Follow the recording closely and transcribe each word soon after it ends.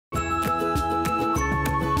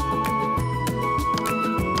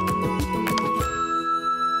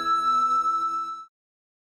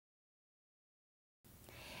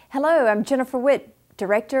Hello, I'm Jennifer Witt,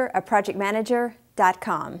 Director of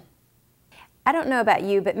ProjectManager.com. I don't know about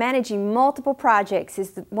you, but managing multiple projects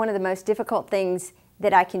is one of the most difficult things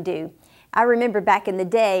that I can do. I remember back in the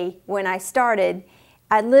day when I started,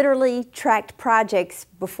 I literally tracked projects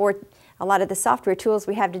before a lot of the software tools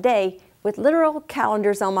we have today with literal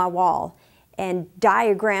calendars on my wall and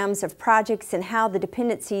diagrams of projects and how the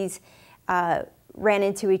dependencies ran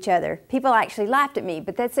into each other. People actually laughed at me,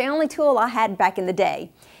 but that's the only tool I had back in the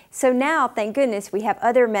day. So now, thank goodness, we have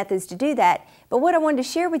other methods to do that. But what I wanted to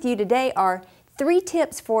share with you today are 3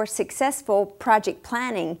 tips for successful project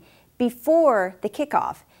planning before the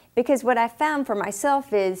kickoff. Because what I found for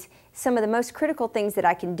myself is some of the most critical things that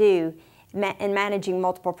I can do in managing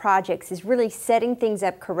multiple projects is really setting things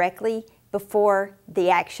up correctly before the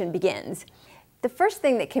action begins. The first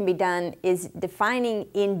thing that can be done is defining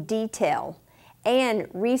in detail and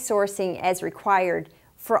resourcing as required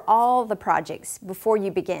for all the projects before you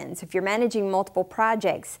begin. So if you're managing multiple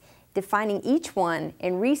projects, defining each one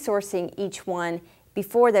and resourcing each one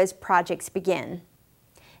before those projects begin.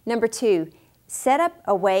 Number 2, set up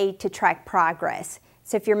a way to track progress.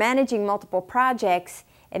 So if you're managing multiple projects,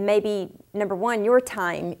 and maybe, number 1, your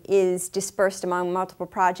time is dispersed among multiple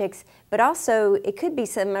projects, but also it could be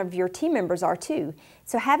some of your team members are too.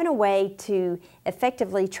 So having a way to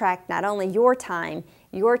effectively track not only your time,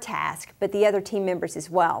 your task, but the other team members as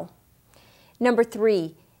well. Number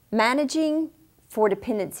 3, managing for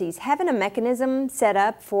dependencies. Having a mechanism set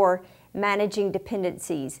up for managing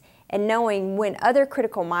dependencies and knowing when other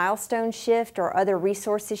critical milestones shift or other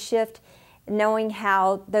resources shift, knowing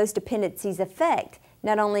how those dependencies affect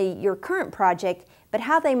not only your current project, but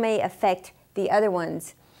how they may affect the other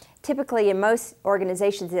ones. Typically in most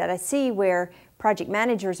organizations that I see where project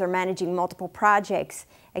managers are managing multiple projects,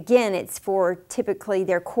 again, it's for typically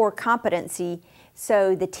their core competency,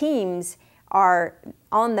 so the teams are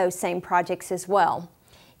on those same projects as well.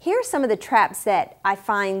 Here are some of the traps that I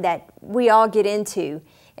find that we all get into,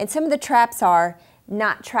 and some of the traps are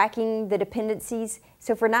not tracking the dependencies.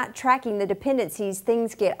 So if we're not tracking the dependencies,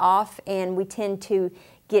 things get off and we tend to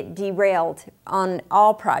get derailed on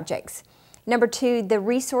all projects. Number 2, the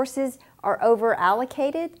resources are over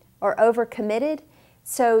allocated or over committed,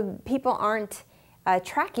 so people aren't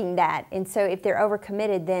tracking that, and so if they're over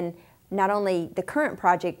committed, then not only the current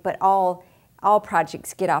project but all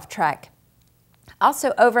projects get off track.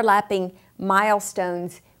 Also overlapping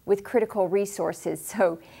milestones with critical resources.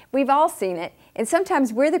 So we've all seen it, and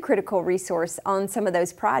sometimes we're the critical resource on some of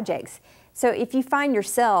those projects. So if you find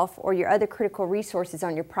yourself or your other critical resources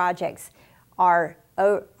on your projects are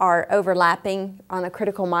overlapping on the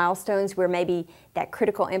critical milestones where maybe that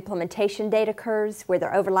critical implementation date occurs, where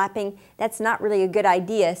they're overlapping, that's not really a good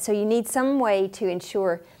idea. So you need some way to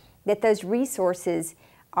ensure that those resources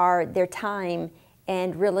are their time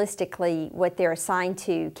and realistically what they're assigned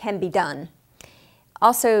to can be done.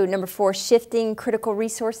 Also, number 4, shifting critical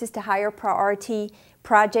resources to higher priority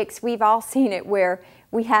projects. We've all seen it where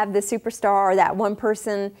we have the superstar or that one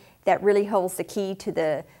person that really holds the key to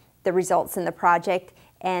the results in the project,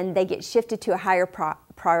 and they get shifted to a higher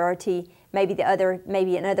priority. Maybe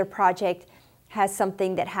another project has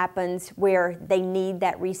something that happens where they need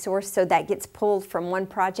that resource, so that gets pulled from one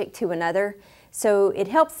project to another. So it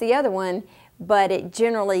helps the other one, but it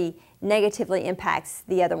generally negatively impacts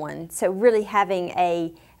the other one. So really having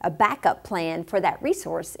a backup plan for that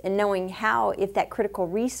resource and knowing how, if that critical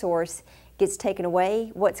resource gets taken away,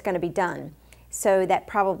 what's going to be done. So that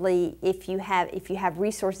probably if you have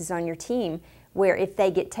resources on your team where if they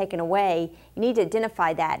get taken away, you need to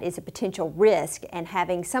identify that as a potential risk and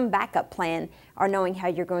having some backup plan or knowing how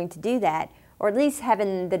you're going to do that, or at least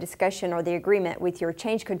having the discussion or the agreement with your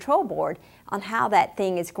change control board on how that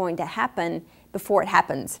thing is going to happen before it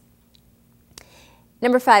happens.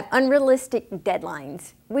 Number 5, unrealistic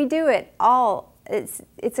deadlines. We do it all.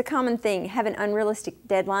 It's a common thing, having unrealistic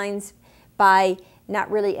deadlines by not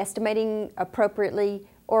really estimating appropriately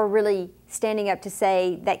or really standing up to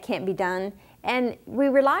say that can't be done. And we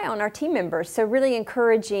rely on our team members, so really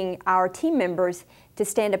encouraging our team members to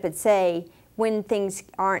stand up and say when things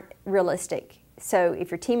aren't realistic. So if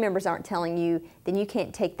your team members aren't telling you, then you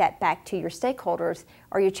can't take that back to your stakeholders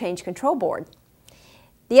or your change control board.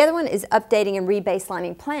 The other one is updating and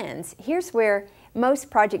rebaselining plans. Here's where most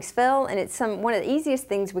projects fail, and it's one of the easiest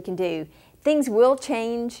things we can do. Things will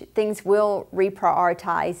change, things will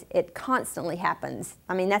reprioritize. It constantly happens.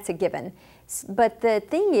 I mean, that's a given. But the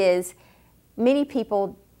thing is, many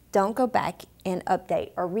people don't go back and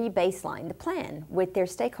update or rebaseline the plan with their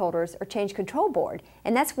stakeholders or change control board.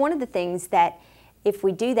 And that's one of the things that if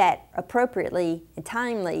we do that appropriately and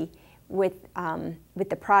timely with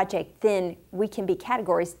the project, then we can be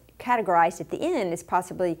categorized categorized at the end as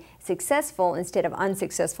possibly successful instead of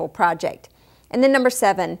unsuccessful project. And then number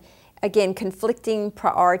 7, again, conflicting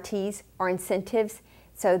priorities or incentives.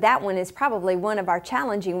 So that one is probably one of our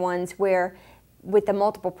challenging ones, where with the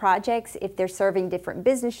multiple projects, if they're serving different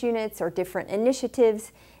business units or different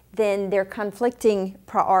initiatives, then they're conflicting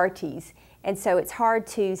priorities. And so it's hard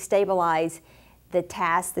to stabilize the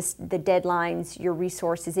tasks, the deadlines, your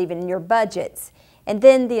resources, even your budgets. And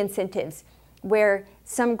then the incentives, where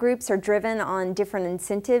some groups are driven on different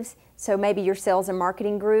incentives. So maybe your sales and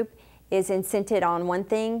marketing group is incented on one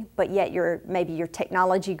thing, but yet maybe your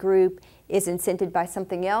technology group is incented by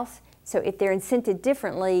something else. So if they're incented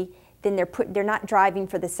differently, then they're not driving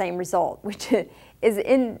for the same result, which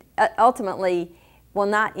is ultimately will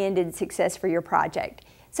not end in success for your project.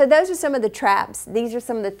 So those are some of the traps. These are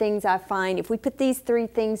some of the things I find. If we put these 3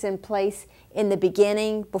 things in place in the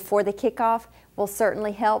beginning, before the kickoff, will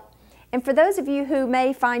certainly help. And for those of you who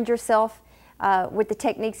may find yourself with the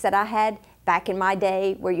techniques that I had back in my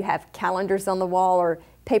day, where you have calendars on the wall or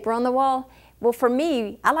paper on the wall, well, for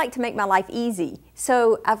me, I like to make my life easy.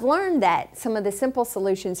 So I've learned that some of the simple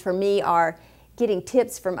solutions for me are getting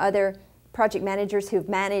tips from other project managers who've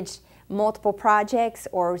managed multiple projects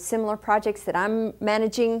or similar projects that I'm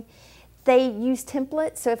managing. They use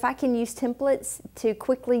templates, so if I can use templates to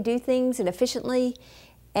quickly do things and efficiently,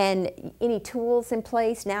 and any tools in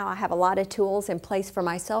place, now I have a lot of tools in place for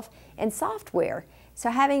myself, and software.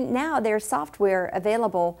 So there's software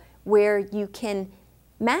available where you can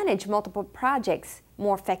manage multiple projects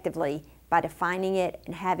more effectively by defining it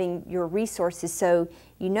and having your resources, so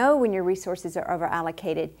you know when your resources are over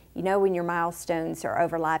allocated, you know when your milestones are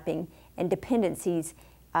overlapping, and dependencies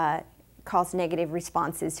cause negative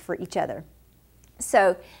responses for each other.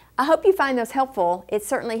 So I hope you find those helpful. It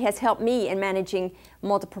certainly has helped me in managing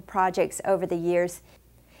multiple projects over the years.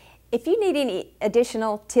 If you need any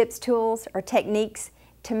additional tips, tools, or techniques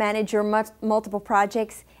to manage your multiple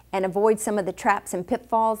projects and avoid some of the traps and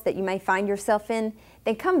pitfalls that you may find yourself in,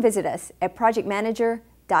 then come visit us at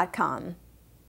projectmanager.com.